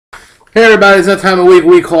Hey everybody, it's that time of week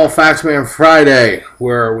we call Factsman Friday,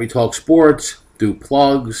 where we talk sports, do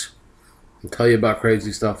plugs, and tell you about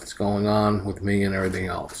crazy stuff that's going on with me and everything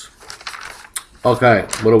else. Okay,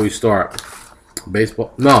 where do we start?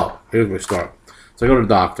 Baseball? No, here's where we start. So I go to the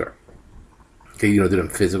doctor. Okay, do them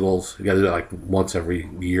physicals. You gotta do it like once every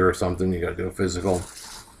year or something. You gotta do a physical.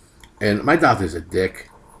 And my doctor's a dick.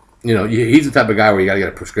 He's the type of guy where you gotta get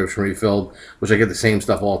a prescription refilled, which I get the same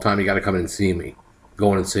stuff all the time. You gotta come in and see me.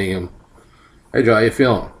 Go in and see him. Hey Joe, how you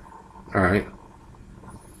feeling? All right.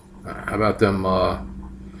 How about them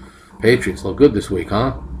Patriots? Look good this week,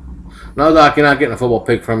 huh? No, Doc, you're not getting a football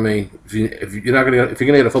pick from me. If you're gonna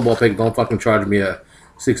get a football pick, don't fucking charge me a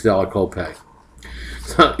 $6 copay.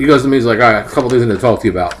 So he goes to me, he's like, all right, a couple things I need to talk to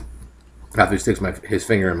you about. After he sticks his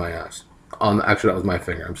finger in my ass. Actually, that was my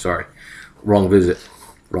finger. I'm sorry. Wrong visit.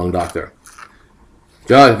 Wrong doctor.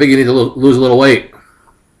 Joe, I think you need to lose a little weight.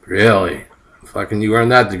 Really? Fucking, you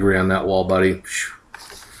earned that degree on that wall, buddy.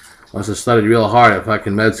 Must have studied real hard at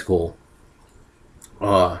fucking med school.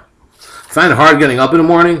 Find it hard getting up in the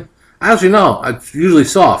morning? Actually, no. It's usually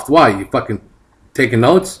soft. Why? You fucking taking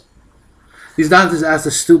notes? These doctors ask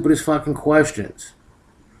the stupidest fucking questions.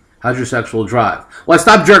 How's your sexual drive? Well, I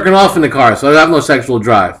stopped jerking off in the car, so I have no sexual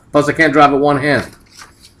drive. Plus, I can't drive with one hand.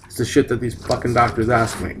 It's the shit that these fucking doctors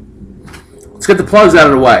ask me. Let's get the plugs out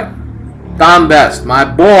of the way. Don Best, my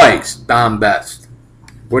boys, Don Best.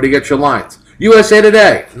 Where do you get your lines? USA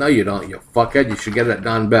Today. No, you don't, you fuckhead. You should get it at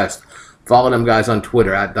Don Best. Follow them guys on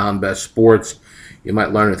Twitter at Don Best Sports. You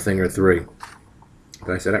might learn a thing or three. Did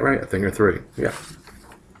I say that right? A thing or three. Yeah.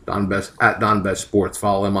 Don Best at Don Best Sports.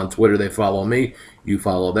 Follow them on Twitter. They follow me. You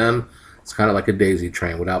follow them. It's kind of like a daisy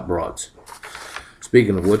train without broads.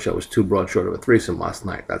 Speaking of which, I was 2 broads short of a threesome last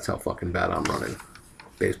night. That's how fucking bad I'm running.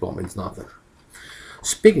 Baseball means nothing.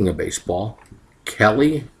 Speaking of baseball,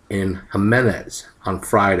 Kelly and Jimenez on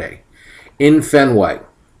Friday in Fenway.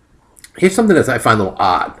 Here's something that I find a little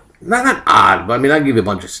odd. Not odd, but I mean, I give you a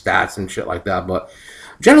bunch of stats and shit like that, but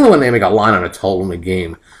generally when they make a line on a total in a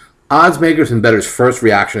game, odds makers and bettors' first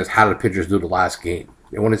reaction is how did the pitchers do the last game?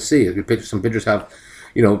 They want to see. Some pitchers have,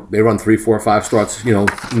 they run 3, 4, 5 starts, and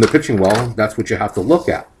they're pitching well. That's what you have to look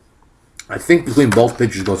at. I think between both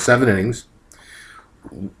pitchers go 7 innings.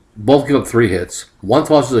 Both give up 3 hits. One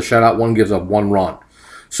tosses a shutout. One gives up 1 run.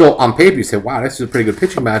 So on paper, you say, wow, this is a pretty good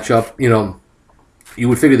pitching matchup. You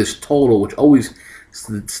would figure this total, which always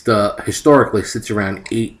historically sits around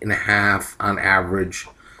 8.5 on average,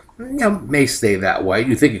 may stay that way.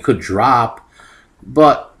 You think it could drop.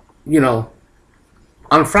 But,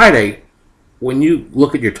 on Friday, when you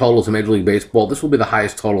look at your totals in Major League Baseball, this will be the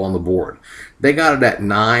highest total on the board. They got it at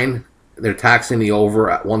 9. They're taxing the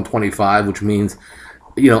over at 125, which means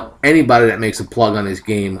anybody that makes a plug on this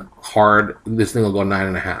game hard, this thing will go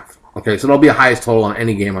 9.5. Okay, so that'll be the highest total on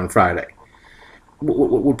any game on Friday.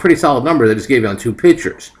 With pretty solid numbers they just gave you on 2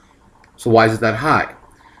 pitchers. So why is it that high?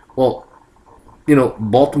 Well,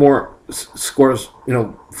 Baltimore scores,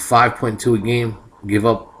 5.2 a game, give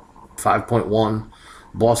up 5.1.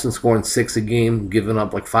 Boston scoring 6 a game, giving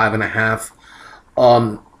up like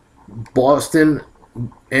 5.5. Boston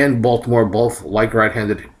and Baltimore both like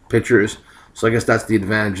right-handed pitchers. So I guess that's the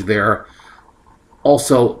advantage there.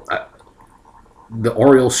 Also, the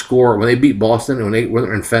Orioles score when they beat Boston when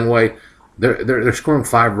they're in Fenway. They're scoring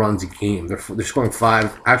 5 runs a game. They're scoring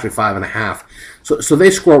 5.5. So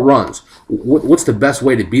they score runs. What's the best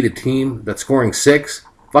way to beat a team that's scoring 6?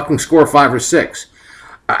 Fucking score 5 or 6.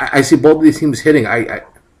 I see both of these teams hitting.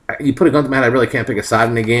 You put a gun to my head, I really can't pick a side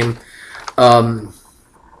in the game. I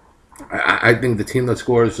think the team that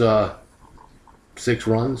scores 6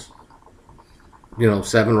 runs.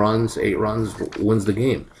 7 runs, 8 runs, wins the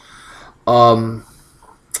game. I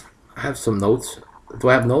have some notes. Do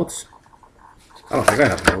I have notes? I don't think I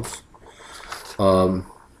have notes.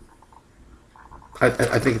 I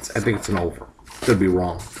think it's an over. Could be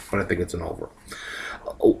wrong, but I think it's an over.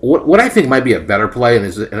 What I think might be a better play, and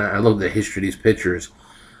I look at the history of these pitchers.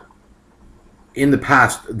 In the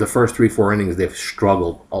past, the first 3, 4 innings, they've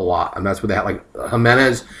struggled a lot, and that's what they had. Like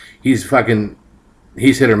Jimenez, he's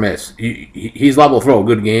hit or miss. He's liable to throw a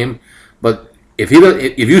good game, but if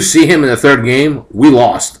you see him in the 3rd game, we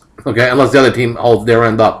lost. Okay, unless the other team holds their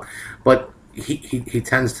end up. But he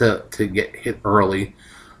tends to get hit early.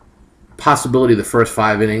 Possibility the first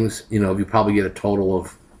 5 innings, you probably get a total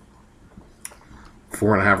of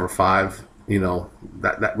 4.5 or 5.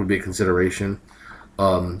 That would be a consideration.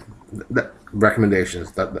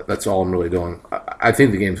 Recommendations. That's all I'm really doing. I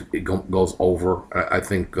think the game goes over. I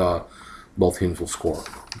think both teams will score.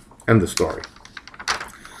 End of story.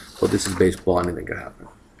 But this is baseball. Anything can happen.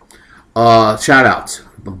 Shout outs.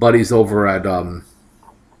 The buddies over at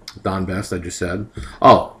Don Best, I just said.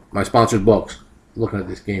 Oh, my sponsored books. Looking at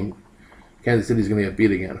this game. Kansas City's going to get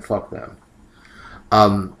beat again. Fuck them.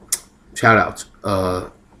 Shout outs.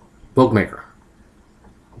 Bookmaker.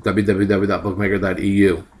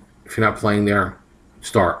 www.bookmaker.eu. If you're not playing there,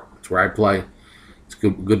 start. It's where I play. It's a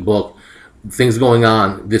good book. Things going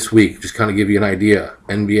on this week, just kind of give you an idea.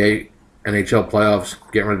 NBA, NHL playoffs,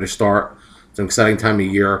 getting ready to start. It's an exciting time of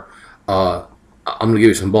year. I'm going to give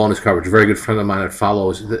you some bonus coverage. A very good friend of mine that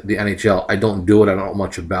follows the NHL. I don't do it. I don't know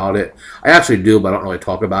much about it. I actually do, but I don't really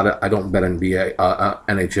talk about it. I don't bet NBA,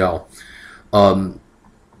 NHL.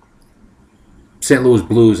 St. Louis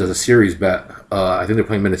Blues as a series bet. I think they're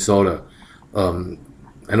playing Minnesota. I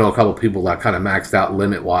know a couple of people that kind of maxed out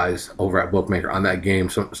limit-wise over at Bookmaker on that game.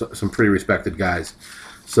 Some pretty respected guys.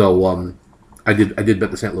 So I did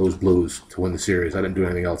bet the St. Louis Blues to win the series. I didn't do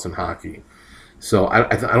anything else in hockey. So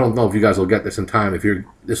I don't know if you guys will get this in time.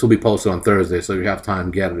 This will be posted on Thursday, so if you have time,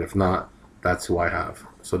 get it. If not, that's who I have.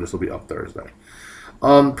 So this will be up Thursday.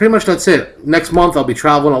 Pretty much that's it. Next month I'll be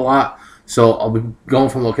traveling a lot, so I'll be going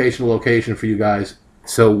from location to location for you guys.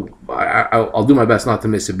 So I'll do my best not to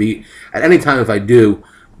miss a beat. At any time, if I do,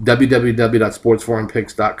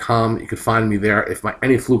 www.sportsforumpicks.com. You can find me there. If by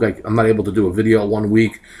any fluke I'm not able to do a video 1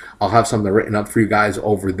 week, I'll have something written up for you guys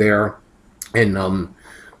over there, and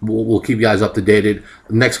we'll keep you guys up to date.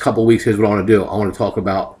 The next couple of weeks, here's what I want to do. I want to talk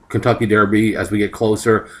about Kentucky Derby as we get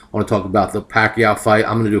closer. I want to talk about the Pacquiao fight.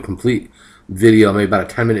 I'm going to do a complete video, maybe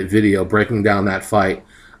about a 10-minute video, breaking down that fight,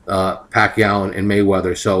 Pacquiao and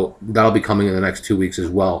Mayweather. So that'll be coming in the next 2 weeks as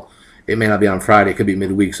well. It may not be on Friday. It could be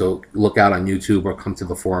midweek. So look out on YouTube or come to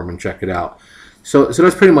the forum and check it out. So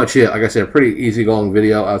that's pretty much it. Like I said, a pretty easygoing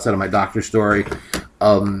video outside of my doctor story.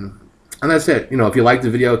 And that's it. You know, if you like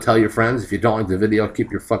the video, tell your friends. If you don't like the video,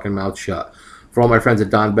 keep your fucking mouth shut. For all my friends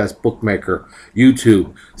at Don Best Bookmaker,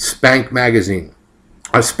 YouTube, Spank Magazine,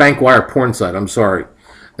 Spank Wire porn site, I'm sorry,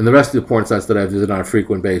 and the rest of the porn sites that I visit on a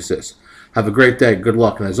frequent basis. Have a great day. Good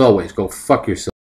luck. And as always, go fuck yourself.